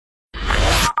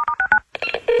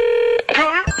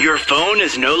Your phone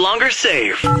is no longer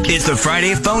safe. It's the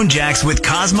Friday Phone Jacks with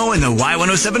Cosmo and the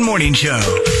Y107 Morning Show.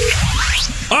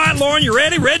 All right, Lauren, you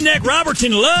ready? Redneck Robert's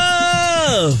in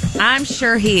love. I'm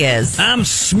sure he is. I'm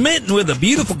smitten with a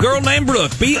beautiful girl named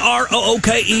Brooke. Brooke.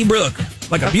 Brooke.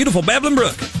 Like a beautiful babbling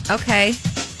brook. Okay.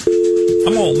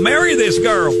 I'm going to marry this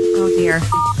girl. Oh, dear.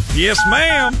 Yes,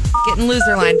 ma'am. Getting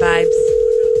loser line vibes.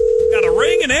 Got a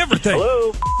ring and everything.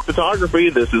 Hello,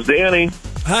 photography. This is Danny.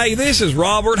 Hey, this is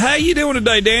Robert. How you doing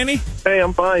today, Danny? Hey,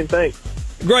 I'm fine, thanks.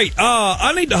 Great.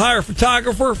 I need to hire a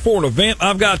photographer for an event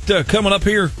I've got coming up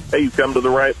here. Hey, you've come to the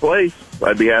right place.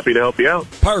 I'd be happy to help you out.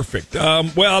 Perfect.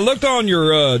 Well, I looked on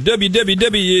your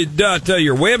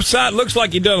your website. Looks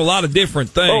like you've done a lot of different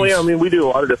things. Oh, yeah, I mean, we do a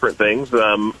lot of different things,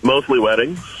 mostly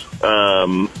weddings.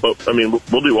 But, I mean,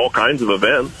 we'll do all kinds of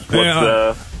events.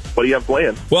 What do you have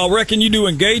planned? Well, I reckon you do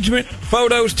engagement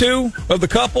photos, too, of the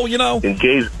couple, you know?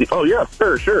 Oh, yeah,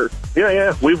 sure.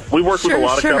 Yeah. We work with a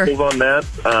lot of couples on that.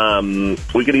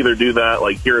 We could either do that,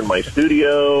 like, here in my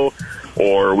studio,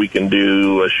 or we can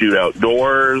do a shoot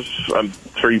outdoors. I'm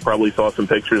sure you probably saw some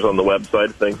pictures on the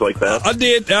website, things like that. I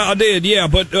did, yeah,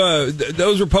 but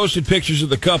those are posted pictures of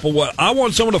the couple. What I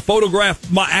want someone to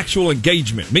photograph my actual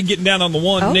engagement, me getting down on the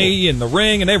one knee and the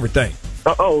ring and everything.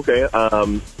 Oh, okay.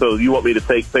 So you want me to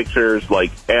take pictures,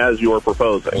 like, as you're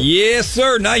proposing? Yes,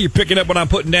 sir. Now you're picking up what I'm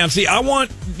putting down. See, I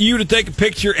want you to take a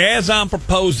picture as I'm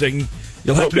proposing.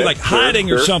 You'll have to be, like,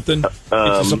 hiding or something. It's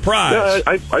a surprise.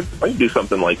 Yeah, I can do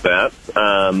something like that.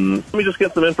 Let me just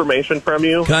get some information from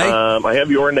you. Okay. I have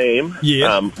your name.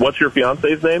 Yeah. What's your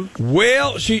fiance's name?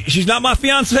 Well, she's not my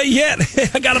fiance yet.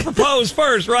 I got to propose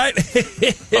first, right?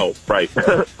 Oh, right.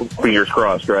 Fingers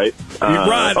crossed, right?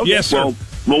 Right. Okay, yes, sir.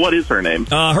 Well, what is her name?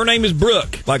 Her name is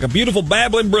Brooke, like a beautiful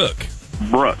babbling brook.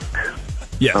 Brooke.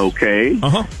 Yes. Okay.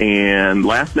 Uh-huh. And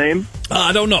last name?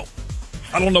 I don't know.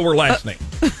 I don't know her last name.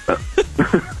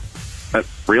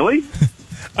 Really?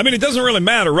 I mean, it doesn't really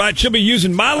matter, right? She'll be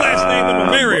using my last name when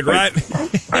we're married, right?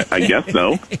 I guess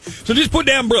so. So just put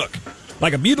down Brooke,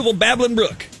 like a beautiful babbling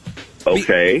brook.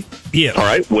 Okay. Yeah. All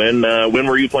right. When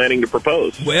were you planning to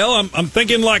propose? Well, I'm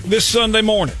thinking like this Sunday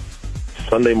morning.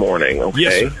 Sunday morning. Okay.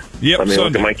 Yes, sir. Yep, Let me Sunday.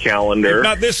 look at my calendar. If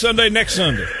not this Sunday, next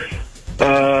Sunday.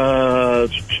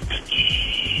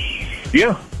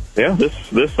 Yeah.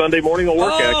 This Sunday morning will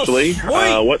work, actually.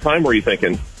 Sweet. What time were you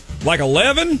thinking? Like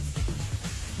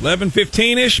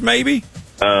 11:15-ish, maybe?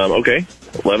 Okay.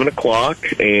 11 o'clock,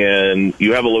 and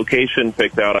you have a location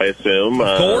picked out, I assume.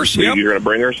 Of course, yep. You're going to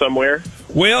bring her somewhere?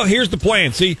 Well, here's the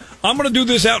plan. See, I'm going to do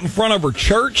this out in front of her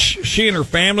church. She and her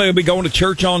family will be going to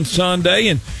church on Sunday,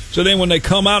 and so then when they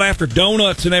come out after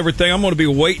donuts and everything, I'm going to be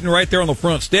waiting right there on the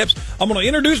front steps. I'm going to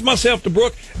introduce myself to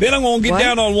Brooke, then I'm going to get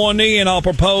down on one knee, and I'll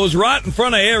propose right in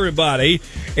front of everybody,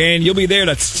 and you'll be there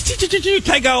to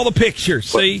take all the pictures,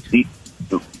 see?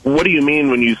 What do you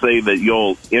mean when you say that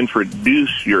you'll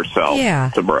introduce yourself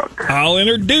to Brooke? I'll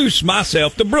introduce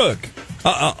myself to Brooke.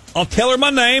 I'll tell her my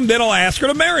name, then I'll ask her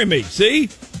to marry me. See?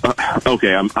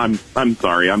 Okay, I'm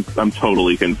sorry. I'm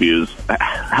totally confused.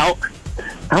 How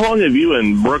long have you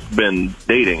and Brooke been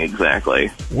dating exactly?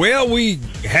 Well, we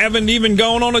haven't even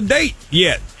gone on a date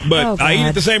yet, but I eat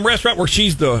at the same restaurant where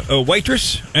she's the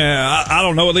waitress. I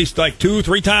don't know, at least like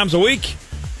 2-3 times a week,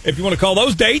 if you want to call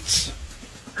those dates.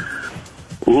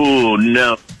 Ooh,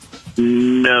 no,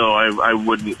 I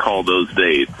wouldn't call those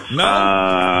dates.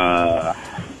 No.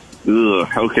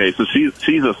 Okay, so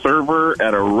she's a server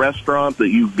at a restaurant that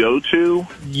you go to?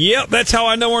 Yep, that's how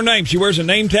I know her name. She wears a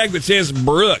name tag that says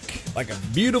Brooke, like a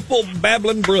beautiful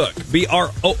babbling brook.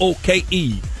 Brooke.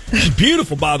 She's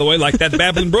beautiful, by the way, like that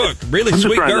babbling brook. Really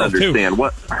sweet girl, too. I'm just trying to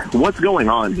understand what's going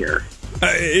on here.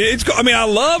 I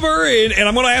love her, and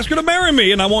I'm going to ask her to marry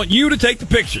me, and I want you to take the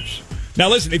pictures. Now,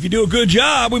 listen, if you do a good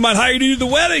job, we might hire you to do the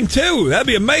wedding, too. That'd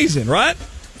be amazing, right?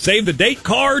 Save the date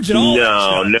cards and all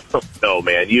that stuff. No,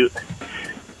 man. You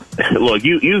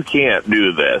can't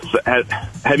do this.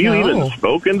 Have you even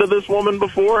spoken to this woman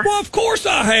before? Well, of course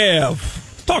I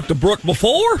have. Talked to Brooke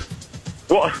before.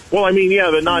 Well, I mean,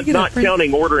 yeah, but not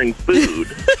counting ordering food.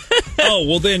 Oh,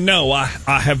 well, then, no, I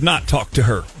have not talked to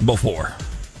her before.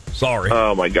 Sorry.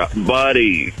 Oh, my God.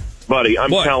 Buddy,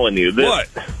 I'm telling you.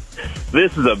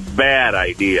 This is a bad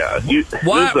idea. This is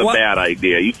a bad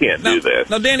idea. You can't do this.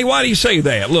 Now, Danny, why do you say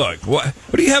that? Look, what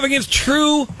do you have against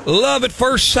true love at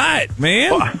first sight,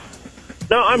 man? Well,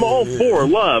 no, I'm all for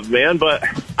love, man, but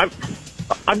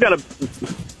I've got to...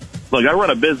 Look, I run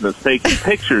a business taking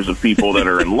pictures of people that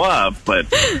are in love, but,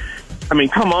 I mean,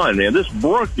 come on, man. This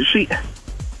Brooke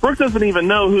doesn't even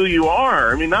know who you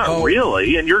are. I mean, not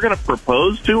really. And you're going to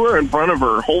propose to her in front of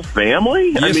her whole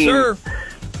family? Yes, sir.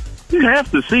 You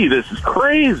have to see this is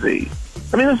crazy.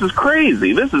 I mean, this is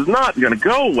crazy. This is not going to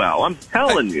go well. I'm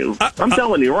telling you. I'm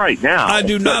telling you right now. I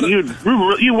do not.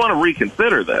 You want to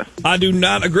reconsider this. I do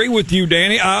not agree with you,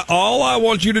 Danny. All I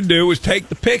want you to do is take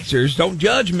the pictures. Don't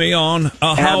judge me on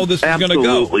how this is going to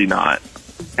go. Absolutely not.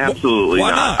 Absolutely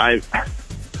Why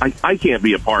not. I can't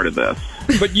be a part of this.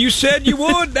 But you said you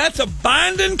would. That's a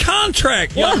binding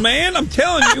contract, young man. I'm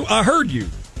telling you. I heard you.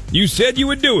 You said you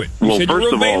would do it. You said first you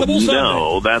were of all, available Sunday.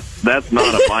 no, that's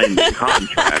not a binding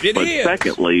contract. It but is.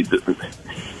 Secondly,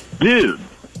 dude.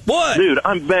 What? Dude,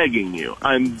 I'm begging you.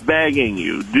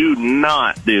 Do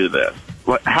not do this.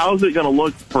 How's it going to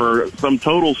look for some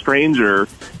total stranger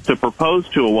to propose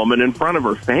to a woman in front of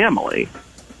her family?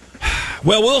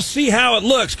 Well, we'll see how it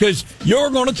looks, because you're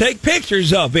going to take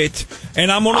pictures of it,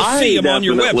 and I'm going to see them on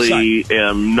your website. I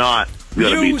am not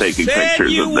going to be taking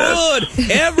pictures of this.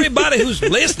 Would. Everybody who's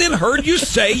listening heard you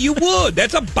say you would.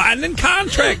 That's a binding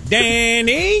contract,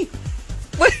 Danny.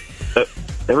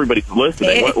 Everybody's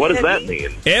listening. What does that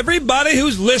mean? Everybody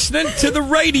who's listening to the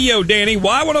radio, Danny.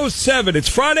 Y107. It's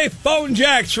Friday Phone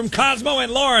Jacks from Cosmo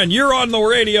and Lauren. You're on the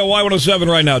radio, Y107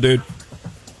 right now, dude.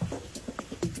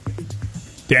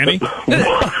 Danny?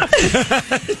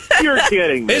 You're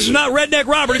kidding me. This is not Redneck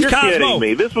Robert. It's You're Cosmo. kidding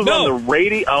me. This was on the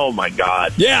radio. Oh, my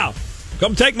God. Yeah.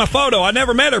 Come take my photo. I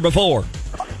never met her before.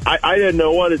 I didn't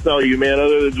know what to tell you, man,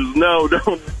 other than just no,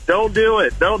 don't do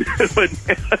it. Don't do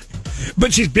it.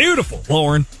 But she's beautiful,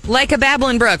 Lauren. Like a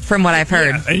babbling brook, from what I've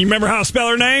heard. Yeah. And you remember how to spell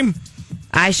her name?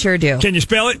 I sure do. Can you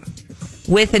spell it?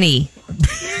 With an E.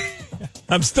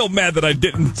 I'm still mad that I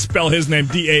didn't spell his name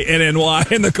D-A-N-N-Y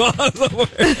in the clause.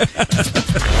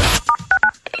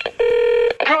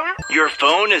 Your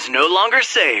phone is no longer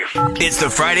safe. It's the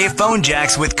Friday Phone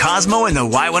Jacks with Cosmo and the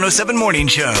Y107 Morning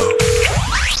Show.